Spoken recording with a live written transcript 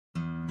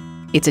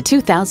It's a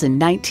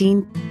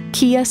 2019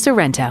 Kia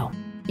Sorento.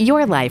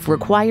 Your life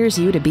requires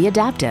you to be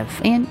adaptive,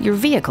 and your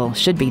vehicle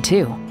should be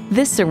too.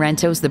 This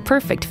Sorento's the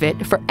perfect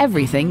fit for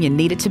everything you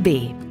need it to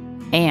be.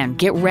 And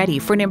get ready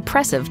for an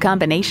impressive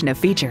combination of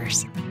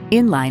features.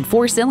 Inline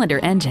 4-cylinder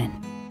engine,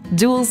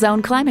 dual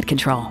zone climate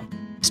control,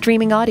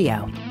 streaming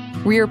audio,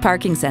 rear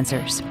parking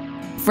sensors,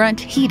 front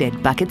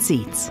heated bucket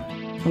seats,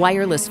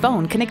 wireless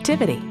phone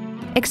connectivity,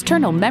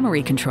 external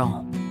memory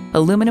control,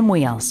 aluminum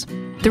wheels,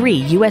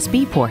 3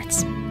 USB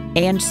ports,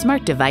 and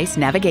smart device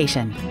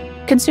navigation.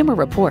 Consumer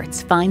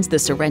Reports finds the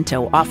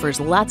Sorento offers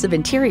lots of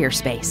interior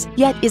space,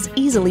 yet is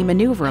easily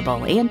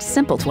maneuverable and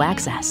simple to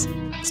access.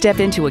 Step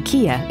into a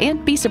Kia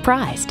and be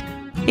surprised.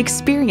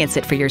 Experience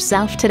it for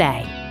yourself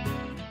today.